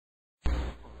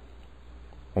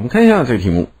我们看一下这个题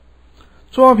目，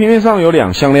坐标平面上有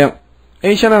两向量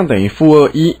 ，A 向量等于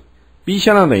-2,1，B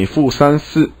向量等于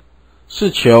-3,4，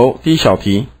是求第一小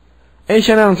题 A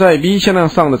向量在 B 向量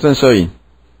上的正摄影。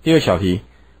第二小题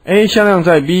A 向量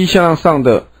在 B 向量上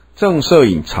的正摄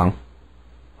影长。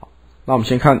好，那我们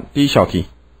先看第一小题。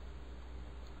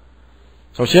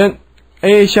首先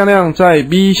A 向量在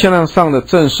B 向量上的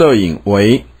正摄影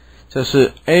为，这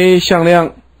是 A 向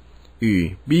量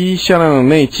与 B 向量的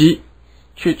内积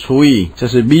去除以这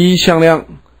是 B 向量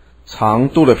长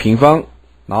度的平方，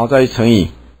然后再乘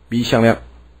以 B 向量。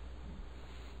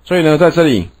所以呢，在这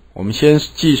里我们先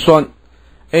计算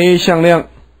A 向量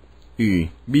与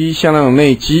B 向量的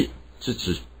内积之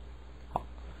值。好，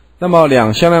那么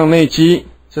两向量内积，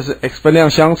这是 x 分量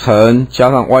相乘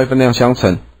加上 y 分量相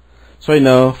乘，所以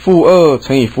呢-2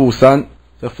乘以-3，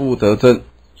这负得正，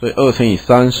所以2乘以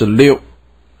3是6，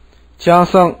加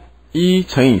上1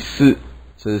乘以4，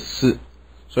这是4，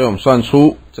所以我们算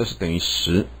出这是等于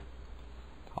10。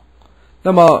好，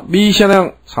那么 B 向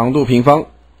量长度平方，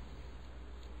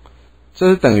这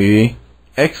是等于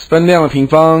x 分量的平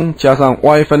方加上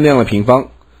y 分量的平方，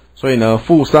所以呢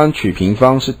-3取平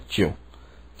方是9，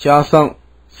加上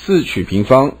4取平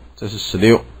方，这是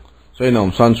16，所以呢我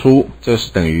们算出这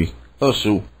是等于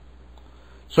25。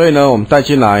所以呢我们带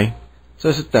进来，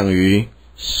这是等于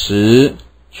10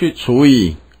去除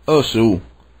以25，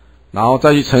然后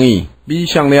再去乘以 B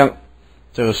向量，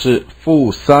这个是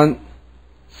-3,4。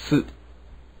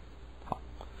好，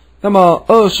那么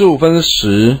25分之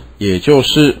10也就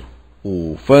是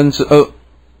2/5，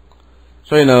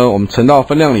所以呢我们乘到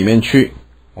分量里面去，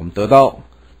我们得到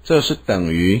这是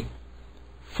等于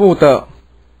负的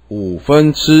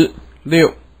6/5，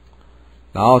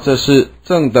然后这是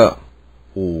正的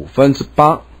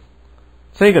8/5，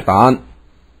这个答案。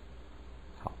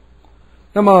好，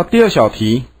那么第二小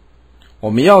题，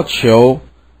我们要求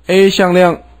A 向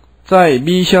量在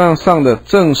B 向量上的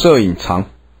正摄影长，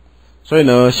所以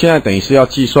呢现在等于是要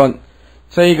计算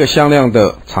这一个向量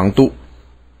的长度。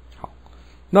好，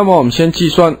那么我们先计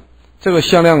算这个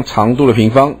向量长度的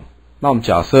平方，那我们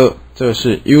假设这个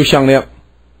是 U 向量，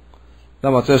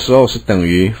那么这时候是等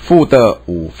于负的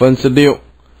6/5，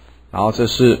然后这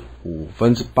是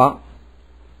8/5。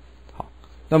好，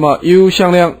那么 U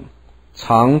向量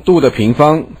长度的平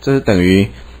方，这是等于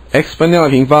x 分量的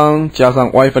平方加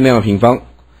上 y 分量的平方，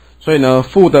所以呢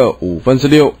负的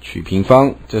5/6取平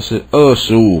方，这是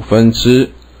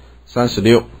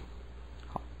25/36，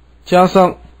好，加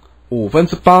上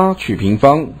8/5取平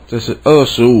方，这是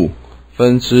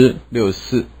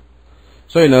25/64，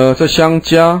所以呢这相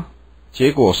加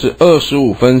结果是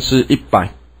25/100，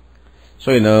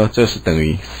所以呢这是等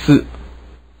于4。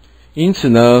因此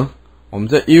呢我们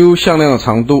这 U 向量的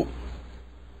长度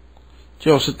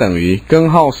就是等于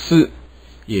根号4，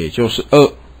也就是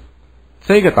2，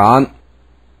这个答案